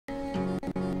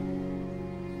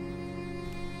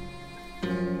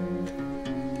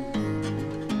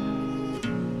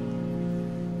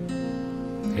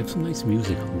have some nice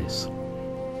music on this.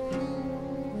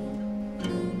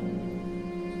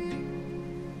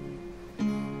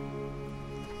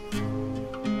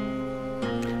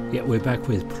 Yeah, we're back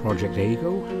with Project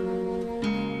Aego.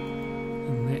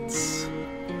 And let's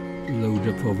load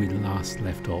up where we last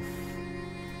left off.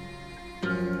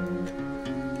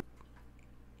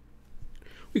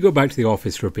 We go back to the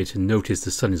office for a bit and notice the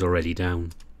sun is already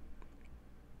down.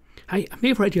 Hey, I may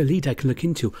have read your lead I can look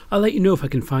into. I'll let you know if I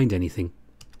can find anything.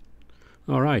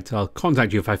 Alright, I'll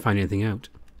contact you if I find anything out.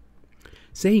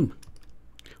 Same.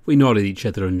 We nod at each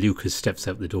other and Lucas steps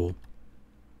out the door.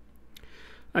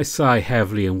 I sigh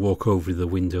heavily and walk over to the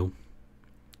window.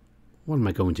 What am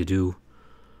I going to do?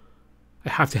 I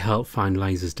have to help find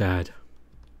Liza's dad.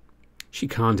 She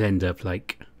can't end up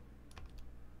like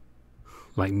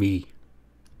me.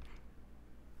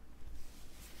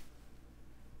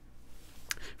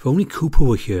 If only Cooper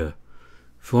were here.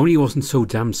 If only he wasn't so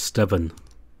damn stubborn.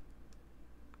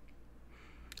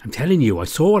 I'm telling you, I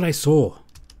saw what I saw.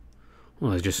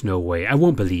 Well, there's just no way. I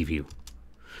won't believe you.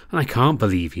 And I can't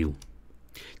believe you.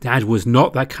 Dad was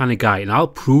not that kind of guy, and I'll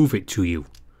prove it to you.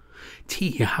 T,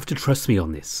 you have to trust me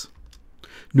on this.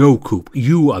 No, Coop,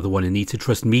 you are the one who needs to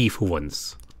trust me for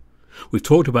once. We've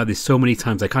talked about this so many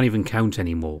times I can't even count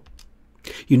anymore.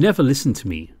 You never listen to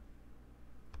me.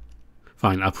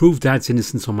 Fine, I'll prove Dad's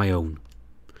innocence on my own.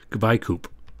 Goodbye,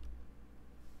 Coop.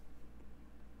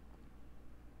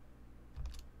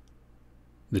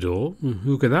 The door?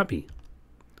 Who could that be?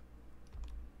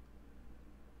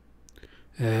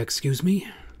 Excuse me?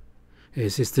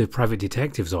 Is this the private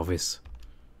detective's office?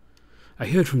 I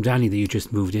heard from Danny that you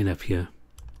just moved in up here.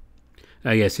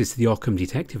 Yes, it's the Occam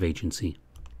Detective Agency.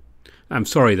 I'm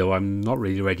sorry, though, I'm not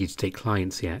really ready to take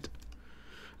clients yet.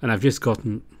 And I've just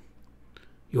gotten...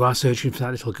 You are searching for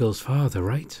that little girl's father,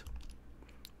 right?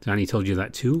 Danny told you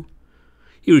that too?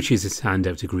 He reaches his hand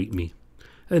out to greet me.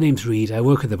 The name's Reed. I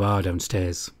work at the bar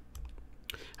downstairs.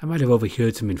 I might have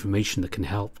overheard some information that can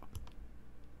help.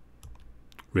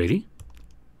 Really?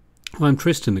 Well, I'm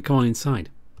Tristan. Come on inside.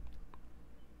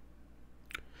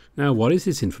 Now, what is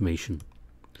this information?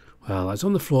 Well, I was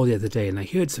on the floor the other day and I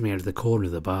heard something out of the corner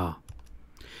of the bar.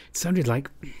 It sounded like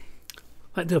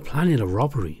they were planning a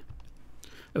robbery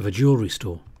of a jewellery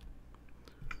store.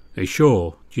 Are you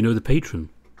sure? Do you know the patron?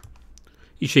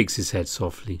 He shakes his head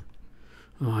softly.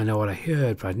 Oh, I know what I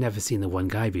heard, but I'd never seen the one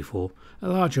guy before. A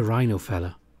larger rhino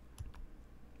fella.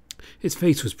 His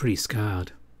face was pretty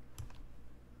scarred.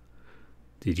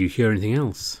 Did you hear anything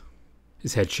else?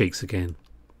 His head shakes again.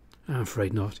 I'm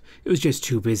afraid not. It was just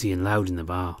too busy and loud in the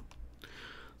bar.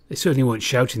 They certainly weren't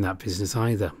shouting that business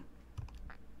either.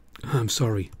 I'm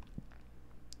sorry.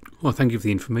 Well, thank you for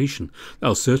the information.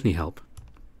 That'll certainly help.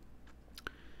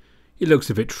 He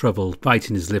looks a bit troubled,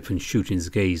 biting his lip and shooting his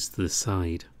gaze to the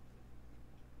side.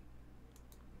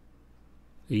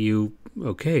 Are you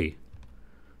okay?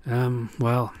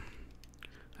 Well,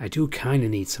 I do kind of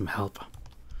need some help.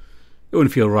 It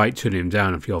wouldn't feel right turning him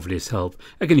down if he offered his help.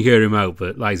 I can hear him out,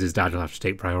 but Liza's dad will have to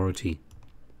take priority.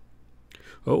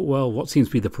 Oh, well, what seems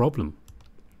to be the problem?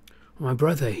 My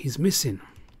brother, he's missing.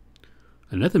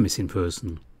 Another missing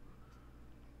person?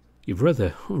 Your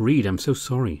brother? Oh, Reed, I'm so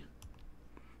sorry.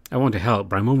 I want to help,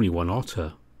 but I'm only one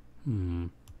otter. When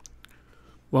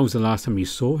was the last time you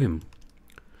saw him?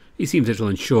 He seems a little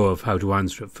unsure of how to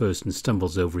answer at first and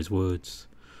stumbles over his words.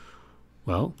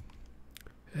 Well?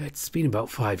 It's been about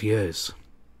 5 years.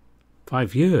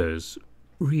 5 years?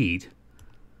 Reed?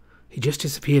 He just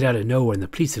disappeared out of nowhere and the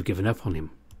police have given up on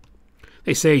him.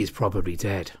 They say he's probably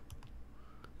dead.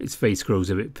 His face grows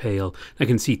a bit pale. I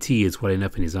can see tears welling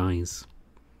up in his eyes.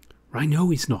 I know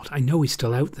he's not. I know he's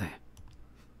still out there.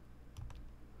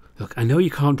 Look, I know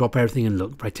you can't drop everything and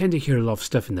look, but I tend to hear a lot of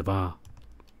stuff in the bar.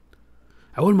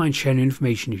 I wouldn't mind sharing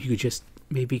information if you could just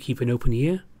maybe keep an open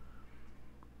ear.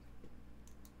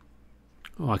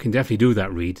 Oh, I can definitely do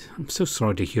that, Reed. I'm so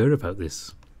sorry to hear about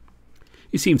this.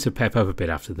 He seems to pep up a bit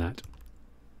after that.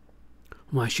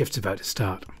 My shift's about to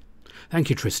start. Thank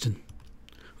you, Tristan.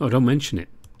 Oh, don't mention it.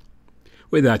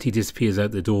 With that, he disappears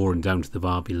out the door and down to the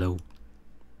bar below.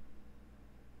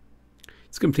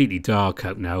 It's completely dark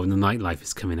out now and the nightlife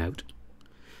is coming out.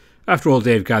 After all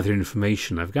day of gathering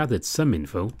information, I've gathered some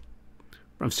info,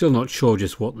 but I'm still not sure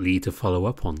just what lead to follow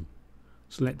up on.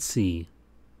 So let's see.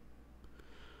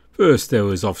 First, there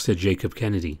was Officer Jacob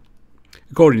Kennedy.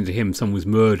 According to him, someone was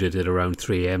murdered at around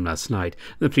 3 AM last night,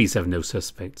 and the police have no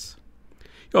suspects.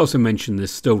 He also mentioned the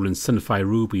stolen Sunfire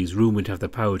rubies rumoured to have the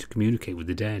power to communicate with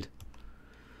the dead.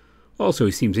 Also,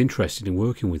 he seems interested in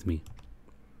working with me.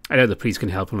 I doubt the police can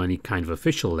help on any kind of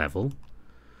official level.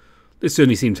 They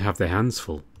certainly seem to have their hands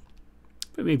full.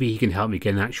 but maybe he can help me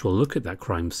get an actual look at that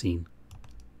crime scene.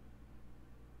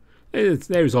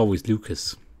 There is always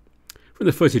Lucas. From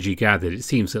the footage he gathered, it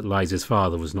seems that Liza's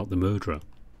father was not the murderer.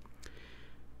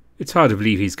 It's hard to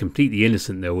believe he's completely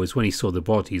innocent, though, as when he saw the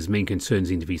body, his main concern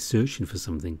seemed to be searching for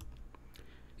something.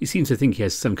 He seems to think he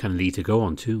has some kind of lead to go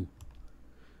on, too.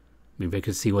 Maybe I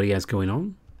could see what he has going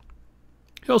on?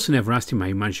 I also never asked him how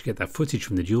he managed to get that footage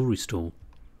from the jewellery store.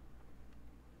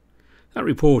 That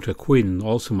reporter, Quinn,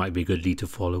 also might be a good lead to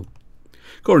follow.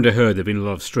 According to her, there have been a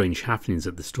lot of strange happenings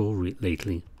at the store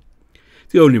lately.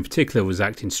 The owner in particular was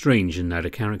acting strange and out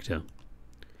of character.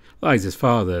 Liza's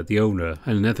father, the owner,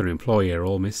 and another employee are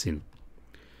all missing.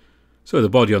 So the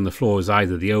body on the floor is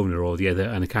either the owner or the other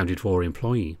unaccounted for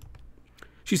employee.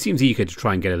 She seems eager to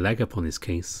try and get a leg up on this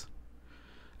case.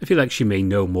 I feel like she may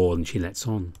know more than she lets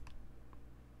on.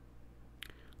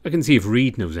 I can see if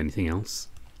Reed knows anything else.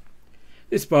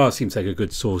 This bar seems like a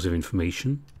good source of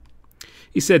information.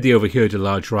 He said they overheard a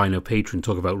large Rhino patron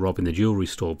talk about robbing the jewellery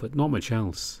store, but not much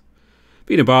else.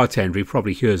 Being a bartender, he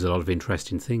probably hears a lot of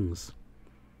interesting things.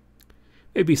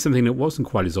 Maybe something that wasn't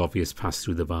quite as obvious passed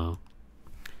through the bar.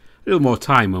 A little more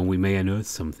time and we may unearth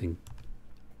something.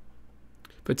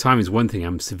 But time is one thing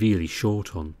I'm severely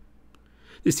short on.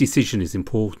 This decision is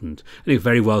important, and it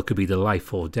very well could be the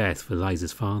life or death for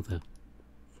Liza's father.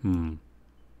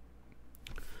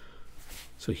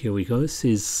 So here we go. This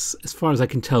is, as far as I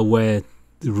can tell, where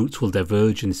the routes will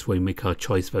diverge, and this way we make our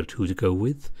choice about who to go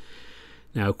with.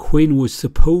 Now, Quinn was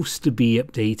supposed to be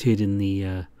updated in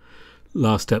the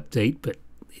last update, but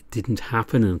it didn't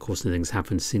happen, and of course nothing's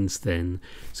happened since then.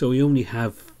 So we only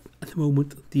have, at the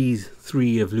moment, these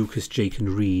three of Lucas, Jake and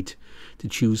Reed to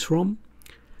choose from.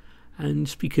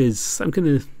 And because I'm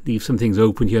going to leave some things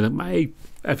open here, like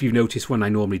if you've noticed when I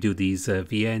normally do these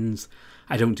VNs,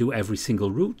 I don't do every single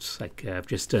route. Like I've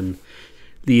just done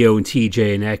Leo and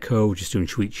TJ and Aego, just doing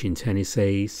Shuichi and Tennis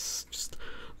Ace, just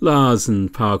Lars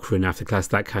and Parker and Afterclass,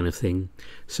 that kind of thing.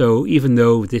 So even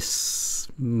though this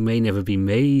may never be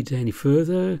made any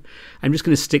further, I'm just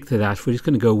going to stick to that. We're just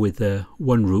going to go with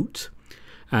one route,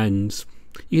 and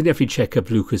you can definitely check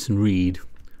up Lucas and Reed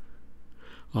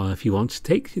if you want to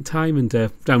take your time and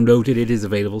download it. It is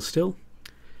available still.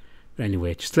 But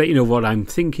anyway, just to let you know what I'm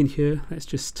thinking here, let's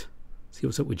just see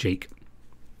what's up with Jake.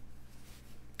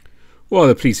 While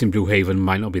the police in Blue Haven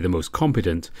might not be the most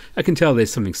competent, I can tell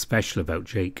there's something special about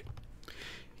Jake.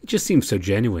 He just seems so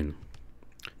genuine.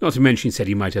 Not to mention he said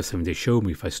he might have something to show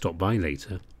me if I stop by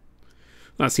later.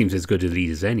 That seems as good a lead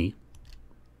as any.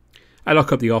 I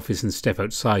lock up the office and step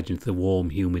outside into the warm,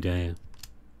 humid air.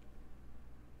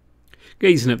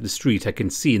 Gazing up the street, I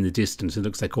can see in the distance it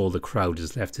looks like all the crowd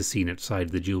has left the scene outside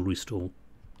the jewellery store.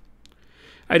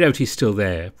 I doubt he's still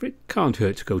there, but it can't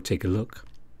hurt to go take a look.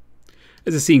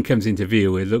 As the scene comes into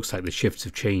view, it looks like the shifts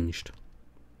have changed.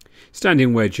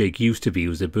 Standing where Jake used to be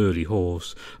was a burly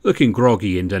horse, looking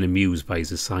groggy and unamused by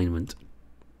his assignment.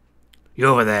 "You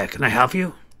over there, can I help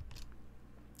you?"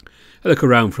 I look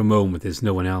around for a moment, there's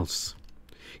no one else.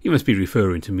 He must be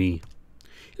referring to me.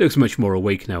 He looks much more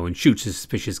awake now and shoots a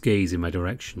suspicious gaze in my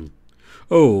direction.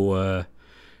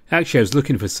 Actually I was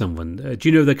looking for someone. Do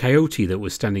you know the coyote that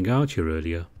was standing guard here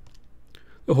earlier?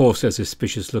 The horse has a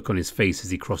suspicious look on his face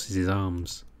as he crosses his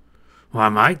arms. "Why,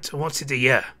 mate, what's it to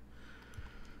you?"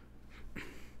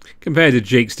 Compared to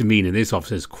Jake's demeanour, this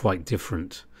officer is quite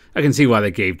different. I can see why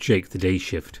they gave Jake the day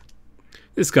shift.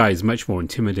 This guy is much more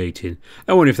intimidating.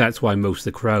 I wonder if that's why most of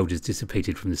the crowd is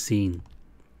dissipated from the scene.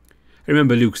 I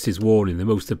remember Lucas's warning that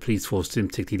most of the police force didn't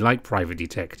particularly like private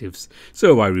detectives,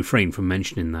 so I refrained from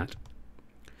mentioning that.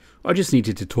 I just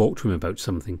needed to talk to him about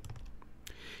something.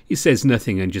 He says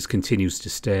nothing and just continues to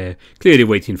stare, clearly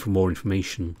waiting for more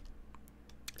information.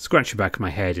 I scratch the back of my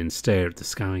head and stare at the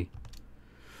sky.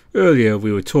 Earlier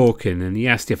we were talking and he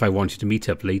asked if I wanted to meet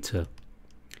up later.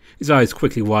 His eyes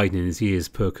quickly widen and his ears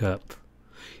perk up.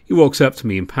 He walks up to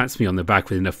me and pats me on the back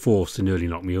with enough force to nearly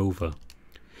knock me over.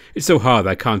 It's so hard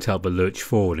that I can't help but lurch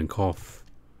forward and cough.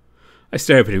 I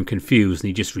stare up at him confused and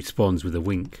he just responds with a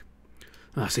wink.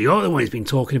 "So you're the one he's been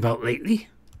talking about lately?"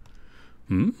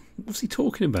 What's he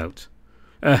talking about?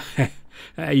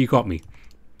 You got me.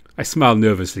 I smile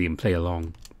nervously and play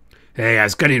along. "Hey, I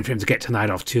was gunning for him to get tonight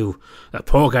off too. That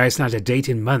poor guy hasn't had a date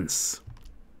in months."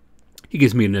 He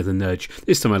gives me another nudge,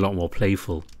 this time a lot more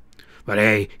playful. "But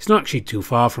hey, he's not actually too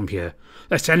far from here.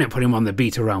 Let's end it put him on the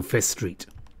beat around 5th Street.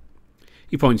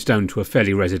 He points down to a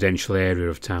fairly residential area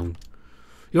of town.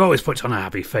 "He always puts on a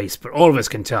happy face, but all of us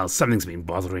can tell something's been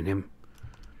bothering him."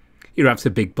 He wraps a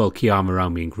big bulky arm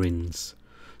around me and grins.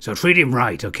 "So treat him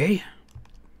right, okay?"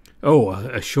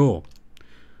 Sure.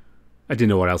 I didn't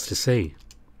know what else to say.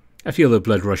 I feel the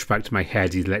blood rush back to my head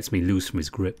as he lets me loose from his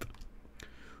grip.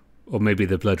 Or maybe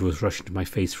the blood was rushing to my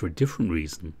face for a different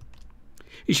reason.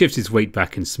 He shifts his weight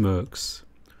back and smirks.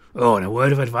 Oh, and a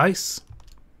word of advice?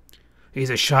 He's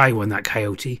a shy one, that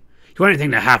coyote. If you want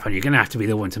anything to happen, you're going to have to be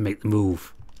the one to make the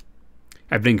move.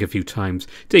 I blink a few times,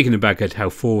 taken aback at how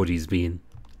forward he's being.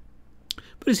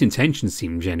 But his intentions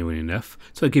seem genuine enough,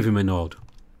 so I give him a nod.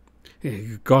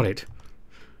 Got it.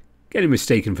 Getting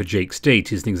mistaken for Jake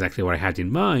State isn't exactly what I had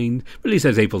in mind, but at least I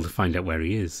was able to find out where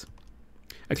he is.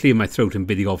 I clear my throat and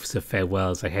bid the officer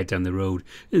farewell as I head down the road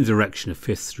in the direction of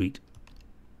 5th Street.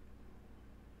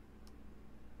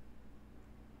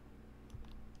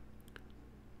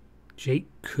 Jake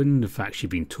couldn't have actually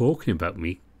been talking about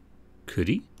me, could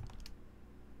he?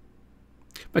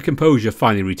 My composure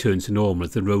finally returns to normal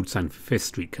as the road sign for 5th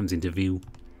Street comes into view.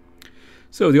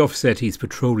 So the officer said he's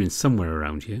patrolling somewhere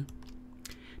around here.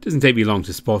 It doesn't take me long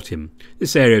to spot him.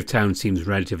 This area of town seems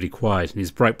relatively quiet and his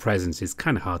bright presence is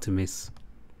kind of hard to miss.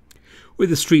 With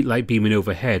the streetlight beaming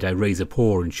overhead, I raise a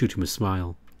paw and shoot him a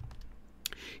smile.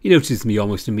 He notices me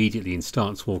almost immediately and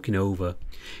starts walking over.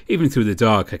 Even through the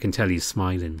dark I can tell he's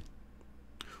smiling.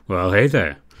 Well, hey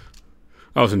there.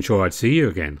 I wasn't sure I'd see you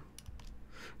again.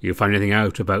 You find anything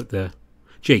out about the...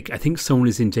 Jake, I think someone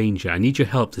is in danger. I need your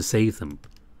help to save them.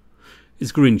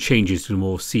 His grin changes to a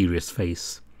more serious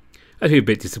face. I feel a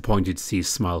bit disappointed to see his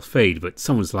smile fade, but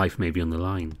someone's life may be on the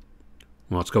line.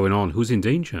 What's going on? Who's in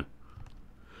danger?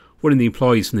 One of the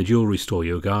employees from the jewellery store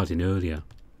you were guarding earlier.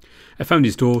 I found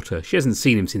his daughter. She hasn't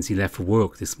seen him since he left for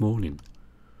work this morning.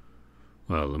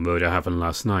 Well, the murder happened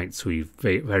last night, so he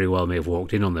very well may have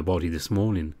walked in on the body this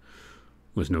morning.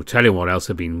 There's no telling what else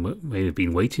may have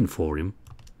been waiting for him.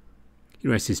 He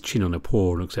rests his chin on a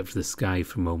paw and looks up to the sky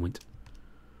for a moment.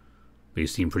 But you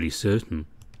seem pretty certain.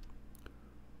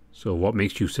 So what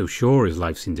makes you so sure his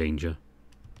life's in danger?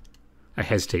 I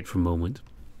hesitate for a moment.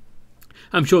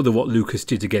 I'm sure that what Lucas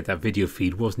did to get that video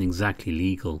feed wasn't exactly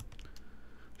legal.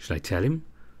 Should I tell him?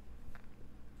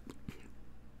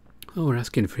 Oh, we're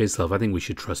asking for his help. I think we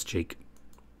should trust Jake.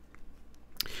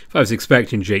 If I was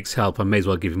expecting Jake's help, I may as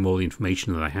well give him all the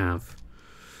information that I have.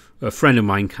 A friend of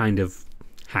mine kind of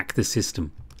hacked the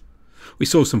system. We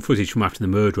saw some footage from after the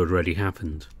murder had already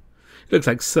happened. It looked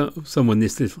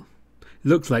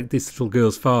like this little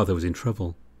girl's father was in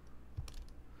trouble.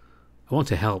 I want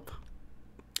to help.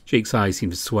 Jake's eyes seem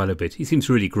to swell a bit. He seems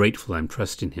really grateful I'm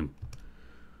trusting him.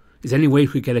 Is there any way we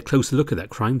could get a closer look at that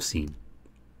crime scene?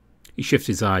 He shifts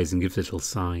his eyes and gives a little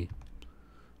sigh.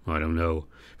 I don't know.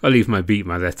 If I leave my beat,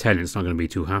 my lieutenant's not going to be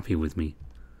too happy with me.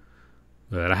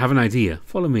 But I have an idea.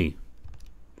 Follow me.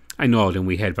 I nod and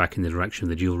we head back in the direction of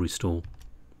the jewellery store.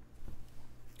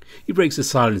 He breaks the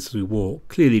silence as we walk,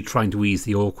 clearly trying to ease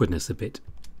the awkwardness a bit.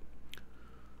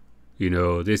 You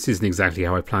know, this isn't exactly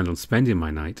how I planned on spending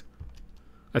my night.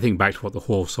 I think back to what the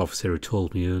horse officer had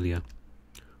told me earlier.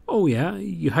 Oh yeah,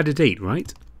 you had a date,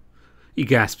 right? He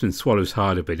gasps and swallows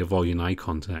hard a bit, avoiding eye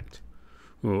contact.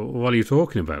 What are you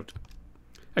talking about?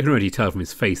 I can already tell from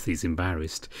his face that he's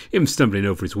embarrassed. Him stumbling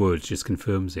over his words just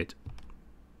confirms it.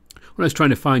 When I was trying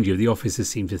to find you, the officers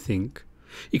seemed to think.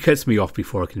 He cuts me off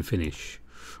before I can finish.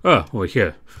 Oh, we're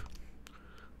here.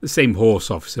 The same horse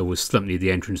officer was slumped near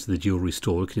the entrance of the jewellery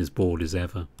store, looking as bored as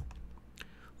ever.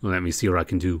 Well, let me see what I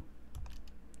can do.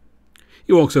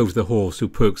 He walks over to the horse, who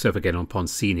perks up again upon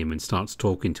seeing him and starts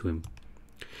talking to him.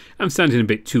 I'm standing a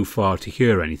bit too far to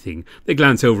hear anything. They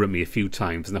glance over at me a few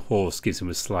times and the horse gives him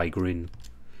a sly grin.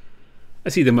 I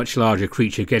see the much larger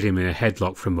creature get him in a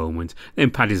headlock for a moment,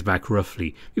 then pat his back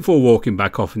roughly, before walking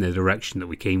back off in the direction that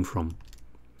we came from.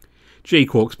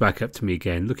 Jake walks back up to me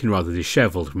again, looking rather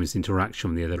dishevelled from his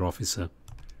interaction with the other officer.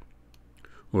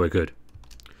 We're good.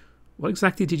 What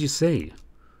exactly did you say?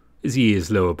 His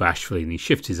ears lower bashfully and he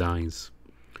shifts his eyes.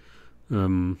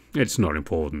 It's not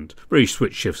important. Ray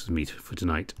switched shifts with me for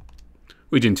tonight.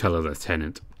 We didn't tell the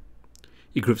lieutenant.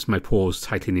 He grips my paws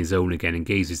tightly in his own again and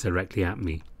gazes directly at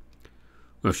me.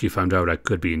 Well, if she found out I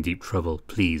could be in deep trouble,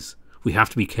 please, we have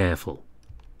to be careful.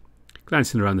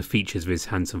 Glancing around the features of his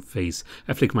handsome face,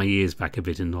 I flick my ears back a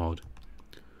bit and nod.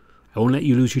 I won't let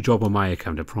you lose your job on my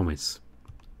account, I promise.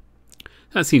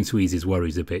 That seems to ease his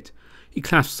worries a bit. He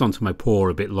clasps onto my paw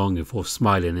a bit longer before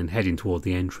smiling and heading toward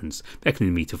the entrance,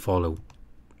 beckoning me to follow.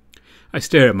 I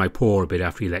stare at my paw a bit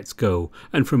after he lets go,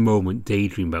 and for a moment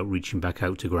daydream about reaching back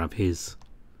out to grab his.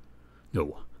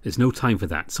 No, there's no time for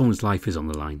that. Someone's life is on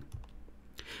the line.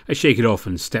 I shake it off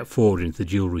and step forward into the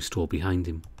jewellery store behind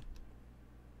him.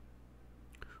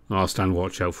 I'll stand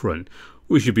watch out front.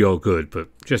 We should be all good, but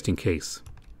just in case.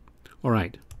 All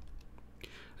right.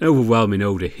 An overwhelming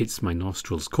odour hits my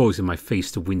nostrils, causing my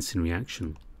face to wince in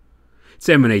reaction. It's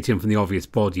emanating from the obvious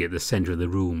body at the centre of the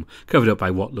room, covered up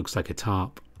by what looks like a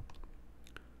tarp.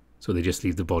 So they just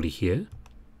leave the body here?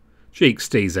 Jake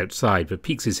stays outside, but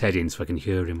peeks his head in so I can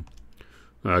hear him.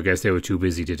 I guess they were too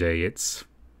busy today. It's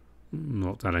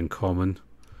not that uncommon.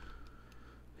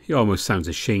 He almost sounds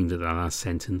ashamed at that last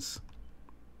sentence.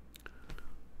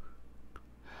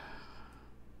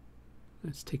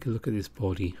 Let's take a look at this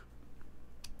body.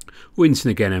 Wincing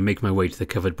again, I make my way to the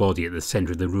covered body at the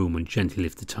centre of the room and gently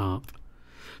lift the tarp.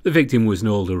 The victim was an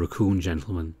older raccoon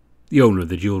gentleman, the owner of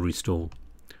the jewellery store.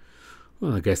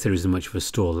 Well, I guess there isn't much of a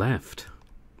store left.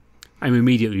 I'm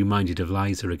immediately reminded of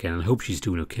Liza again and hope she's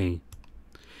doing okay.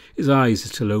 His eyes are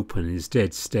still open and his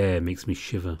dead stare makes me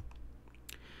shiver.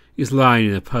 He's lying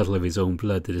in a puddle of his own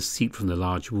blood that has seeped from the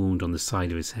large wound on the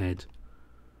side of his head.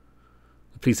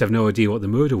 The police have no idea what the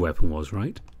murder weapon was,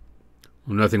 right?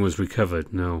 Well, nothing was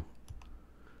recovered, no.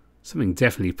 Something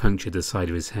definitely punctured the side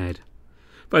of his head.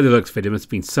 By the looks of it, it must have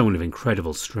been someone of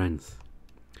incredible strength.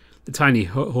 The tiny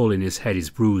hole in his head is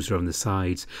bruised around the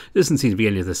sides. There doesn't seem to be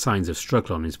any other signs of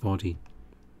struggle on his body.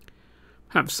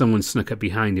 Perhaps someone snuck up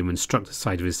behind him and struck the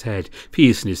side of his head,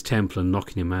 piercing his temple and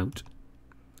knocking him out.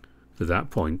 At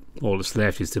that point, all that's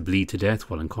left is to bleed to death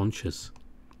while unconscious.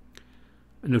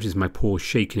 I notice my pores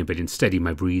shaking a bit and steady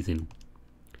my breathing.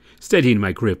 Steadying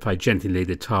my grip, I gently lay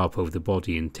the tarp over the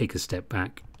body and take a step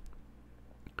back.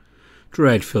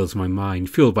 Dread fills my mind,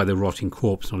 fueled by the rotting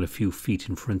corpse not a few feet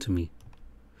in front of me.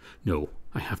 No,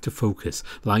 I have to focus.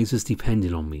 Liza's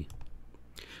depending on me.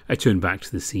 I turn back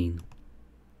to the scene.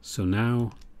 So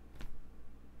now...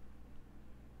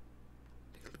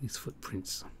 Look at these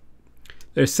footprints.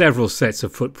 There are several sets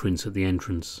of footprints at the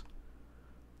entrance.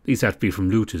 These have to be from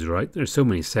looters, right? There are so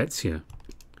many sets here.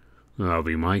 That'll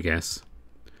be my guess.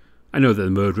 I know that the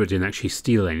murderer didn't actually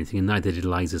steal anything, and neither did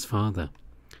Liza's father.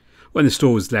 When the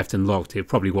store was left unlocked, it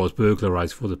probably was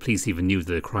burglarized before the police even knew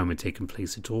that the crime had taken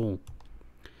place at all.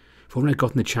 If only I'd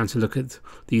gotten the chance to look at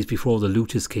these before the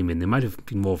looters came in, they might have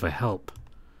been more of a help.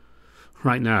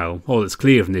 Right now, all that's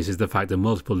clear from this is the fact that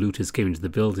multiple looters came into the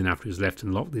building after it was left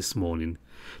unlocked this morning,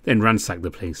 then ransacked the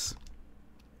place.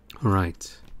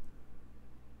 Right.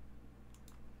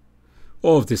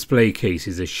 All of the display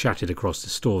cases are shattered across the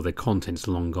store, their contents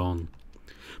long gone.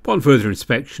 Upon further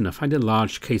inspection, I find a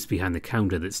large case behind the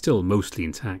counter that's still mostly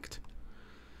intact.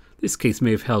 This case may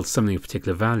have held something of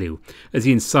particular value, as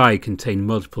the inside contained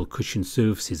multiple cushioned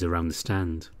surfaces around the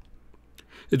stand.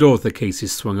 The door of the case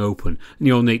is swung open, and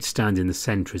the ornate stand in the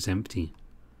centre is empty.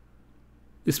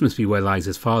 This must be where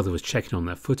Liza's father was checking on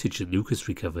that footage that Lucas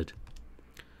recovered.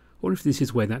 I wonder if this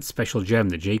is where that special gem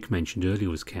that Jake mentioned earlier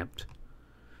was kept.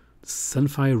 The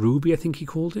Sunfire Ruby, I think he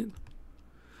called it?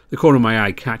 The corner of my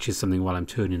eye catches something while I'm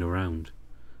turning around.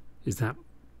 Is that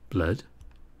blood?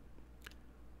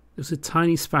 There's a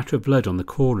tiny spatter of blood on the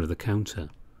corner of the counter.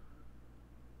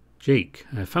 Jake,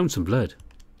 I found some blood.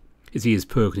 His ears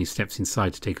perk and he steps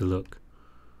inside to take a look.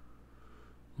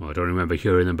 Well, I don't remember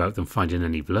hearing about them finding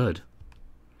any blood.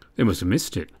 They must have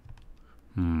missed it.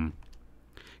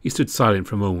 He stood silent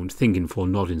for a moment, thinking before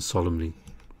nodding solemnly.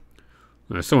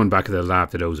 There's someone back at the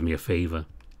lab that owes me a favour.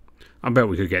 I bet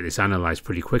we could get this analysed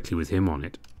pretty quickly with him on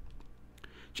it.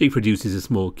 Jake produces a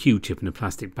small Q-tip in a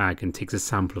plastic bag and takes a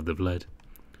sample of the blood.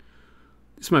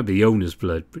 This might be the owner's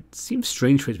blood, but it seems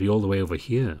strange for it to be all the way over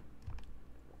here.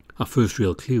 Our first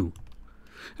real clue.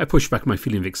 I push back my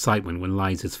feeling of excitement when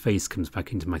Liza's face comes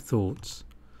back into my thoughts.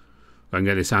 I can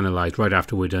get this analysed right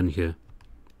after we're done here.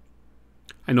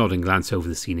 I nod and glance over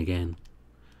the scene again.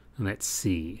 Let's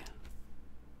see.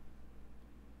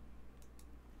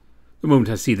 The moment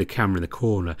I see the camera in the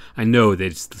corner, I know that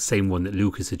it's the same one that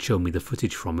Lucas had shown me the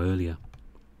footage from earlier.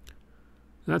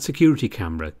 That security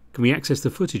camera, can we access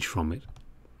the footage from it?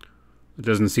 It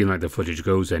doesn't seem like the footage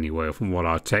goes anywhere from what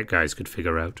our tech guys could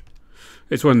figure out.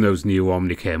 It's one of those new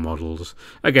Omnicare models.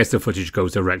 I guess the footage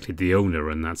goes directly to the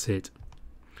owner and that's it.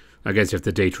 I guess if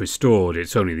the data is stored,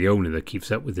 it's only the owner that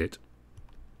keeps up with it.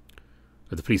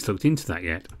 Have the police looked into that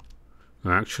yet?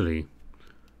 Actually,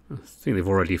 I think they've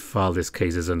already filed this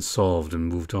case as unsolved and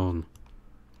moved on.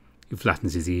 He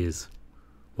flattens his ears.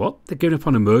 What? They're giving up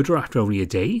on a murder after only a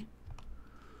day?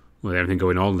 With everything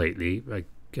going on lately, I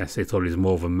guess they thought it was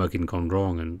more of a mugging gone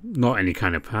wrong and not any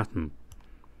kind of pattern.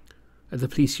 Are the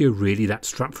police here really that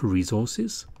strapped for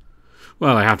resources?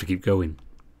 Well, I have to keep going.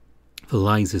 For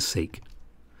Liza's sake.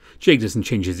 Jake doesn't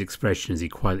change his expression as he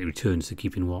quietly returns to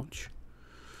keeping watch.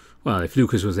 Well, if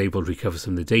Lucas was able to recover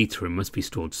some of the data, it must be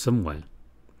stored somewhere.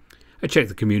 I check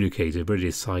the communicator, but it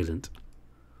is silent.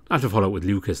 I'll have to follow up with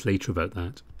Lucas later about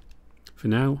that. For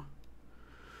now,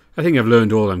 I think I've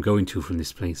learned all I'm going to from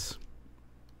this place.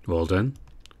 All done?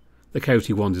 The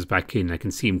coyote wanders back in. I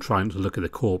can see him trying to look at the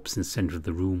corpse in the centre of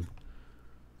the room.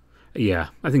 Yeah,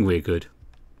 I think we're good.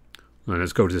 Well,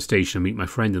 let's go to the station and meet my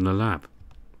friend in the lab.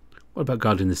 What about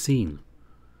guarding the scene?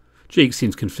 Jake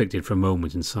seems conflicted for a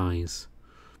moment and sighs.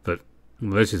 But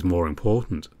this is more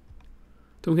important.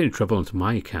 Don't get in trouble onto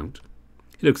my account.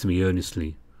 He looks at me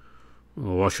earnestly.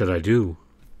 Well, what should I do?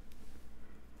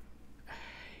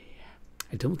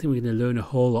 I don't think we're going to learn a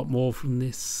whole lot more from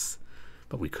this,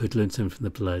 but we could learn something from the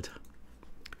blood.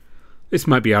 This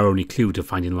might be our only clue to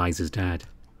finding Liza's dad.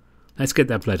 Let's get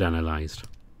that blood analysed.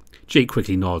 Jake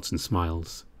quickly nods and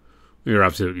smiles. You're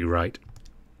absolutely right.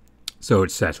 So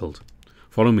it's settled.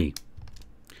 Follow me.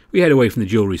 We head away from the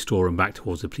jewellery store and back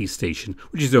towards the police station,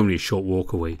 which is only a short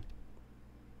walk away.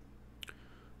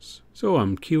 So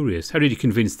I'm curious, how did you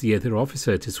convince the other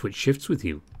officer to switch shifts with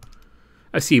you?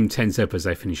 I see him tense up as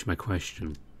I finish my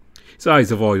question. His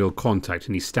eyes avoid all contact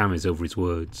and he stammers over his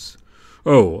words.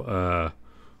 Well, I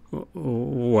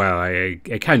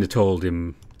kind of told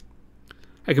him.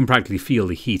 I can practically feel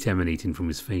the heat emanating from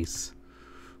his face.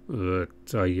 I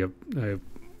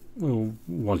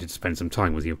wanted to spend some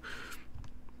time with you.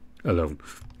 Alone.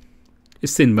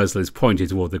 His thin muzzle is pointed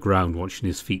toward the ground, watching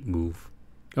his feet move.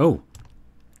 Oh.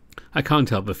 I can't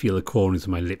help but feel the corners of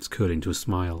my lips curl into a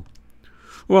smile.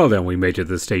 Well then, we made it to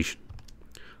the station.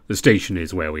 The station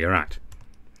is where we are at.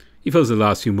 He fills the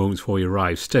last few moments before he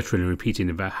arrives, stuttering and repeating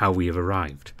about how we have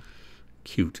arrived.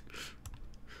 Cute.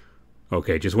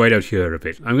 Okay, just wait out here a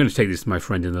bit. I'm going to take this to my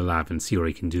friend in the lab and see what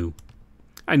he can do.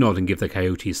 I nod and give the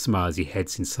coyote a smile as he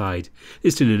heads inside,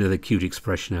 listing another cute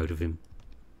expression out of him.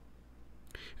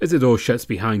 As the door shuts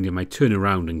behind him, I turn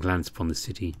around and glance upon the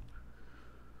city.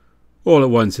 All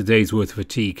at once, a day's worth of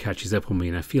fatigue catches up on me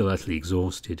and I feel utterly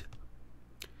exhausted.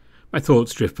 My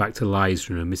thoughts drift back to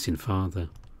Liza and her missing father.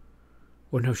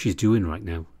 Wonder how she's doing right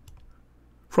now.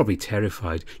 Probably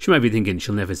terrified. She might be thinking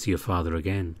she'll never see her father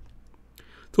again.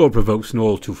 Thought provokes an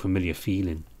all too familiar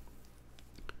feeling.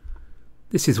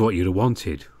 This is what you'd have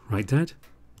wanted, right, Dad?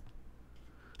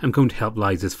 I'm going to help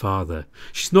Liza's father.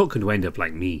 She's not going to end up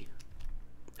like me.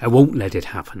 I won't let it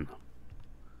happen.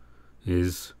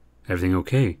 Is everything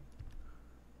okay?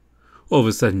 All of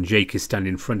a sudden, Jake is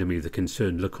standing in front of me with a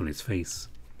concerned look on his face.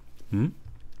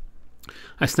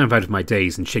 I snap out of my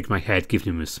daze and shake my head,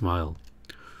 giving him a smile.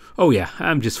 Oh yeah,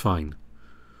 I'm just fine.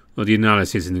 Well, the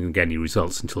analysis isn't going to get any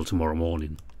results until tomorrow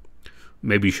morning.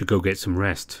 Maybe you should go get some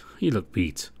rest. You look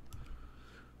beat.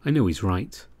 I know he's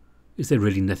right. Is there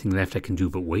really nothing left I can do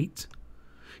but wait?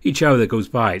 Each hour that goes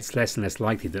by, it's less and less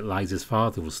likely that Liza's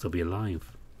father will still be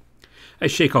alive. I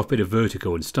shake off a bit of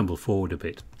vertigo and stumble forward a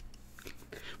bit.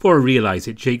 Before I realise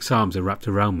it, Jake's arms are wrapped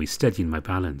around me, steadying my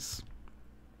balance.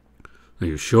 Are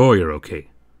you sure you're okay?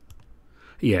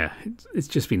 Yeah, it's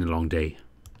just been a long day.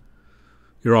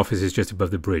 Your office is just above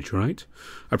the bridge, right?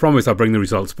 I promise I'll bring the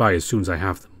results by as soon as I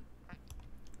have them.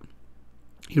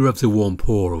 He rubs a warm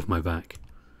paw over my back.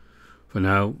 For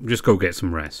now, just go get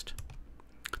some rest.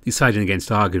 Deciding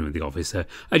against arguing with the officer,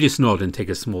 I just nod and take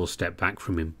a small step back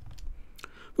from him.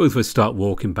 Both of us start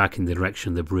walking back in the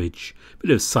direction of the bridge, a bit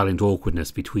of silent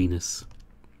awkwardness between us.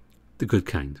 The good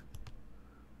kind.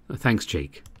 Thanks,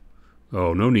 Jake.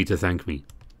 Oh, no need to thank me.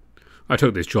 I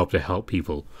took this job to help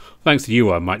people. Thanks to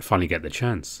you, I might finally get the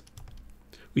chance.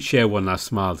 We share one last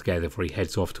smile together before he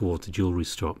heads off towards the jewellery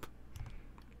shop.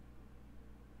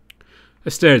 I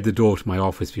stare at the door to my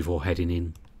office before heading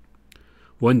in.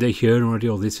 One day here and already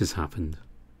all this has happened.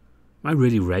 Am I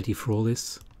really ready for all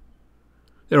this?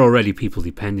 There are already people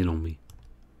depending on me.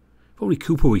 If only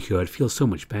Cooper were here, I'd feel so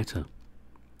much better.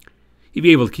 He'd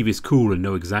be able to keep his cool and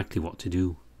know exactly what to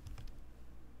do.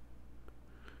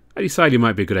 I decided it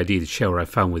might be a good idea to share what I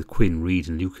found with Quinn, Reed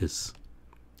and Lucas.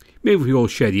 Maybe if we all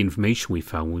share the information we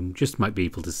found, we just might be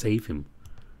able to save him.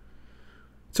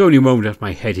 It's only a moment after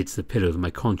my head hits the pillow that my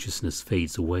consciousness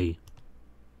fades away.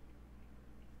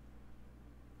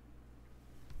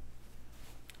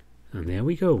 And there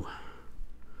we go.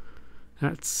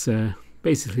 That's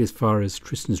basically as far as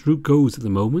Tristan's route goes at the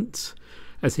moment.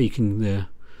 As he can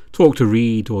talk to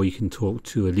Reed or you can talk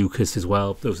to Lucas as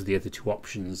well. Those are the other two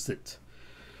options that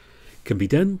can be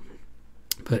done.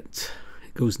 But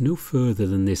it goes no further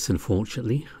than this,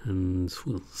 unfortunately. And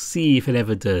we'll see if it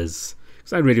ever does.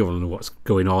 Because I really want to know what's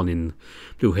going on in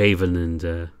Blue Haven.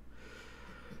 And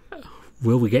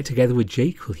will we get together with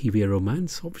Jake? Will he be a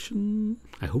romance option?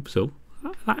 I hope so.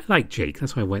 I like Jake.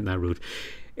 That's why I went that route.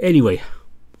 Anyway,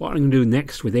 what I'm going to do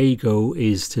next with Aego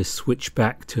is to switch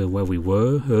back to where we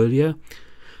were earlier.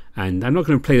 And I'm not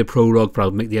going to play the prologue, but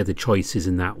I'll make the other choices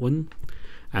in that one.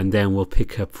 And then we'll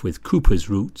pick up with Cooper's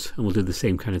route, and we'll do the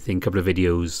same kind of thing. A couple of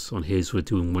videos on his. We're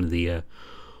doing one of the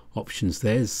options.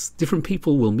 There's different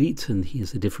people we'll meet, and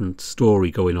here's a different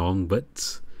story going on,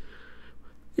 but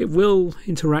it will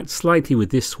interact slightly with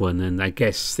this one, and I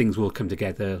guess things will come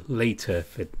together later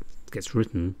if it gets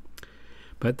written.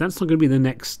 But that's not going to be the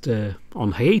next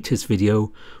On Hiatus video.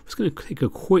 I'm just going to take a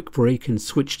quick break and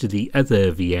switch to the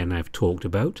other VN I've talked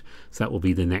about. So that will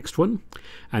be the next one.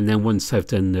 And then once I've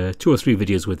done 2 or 3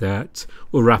 videos with that,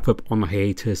 we'll wrap up On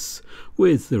Hiatus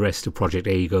with the rest of Project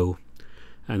Aego.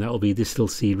 And that will be this little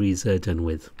series done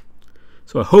with.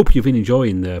 So I hope you've been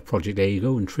enjoying Project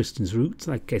Aego and Tristan's Roots.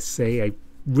 Like I say, I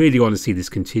really want to see this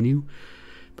continue.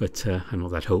 But I'm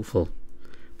not that hopeful.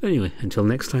 But anyway, until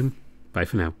next time, bye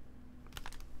for now.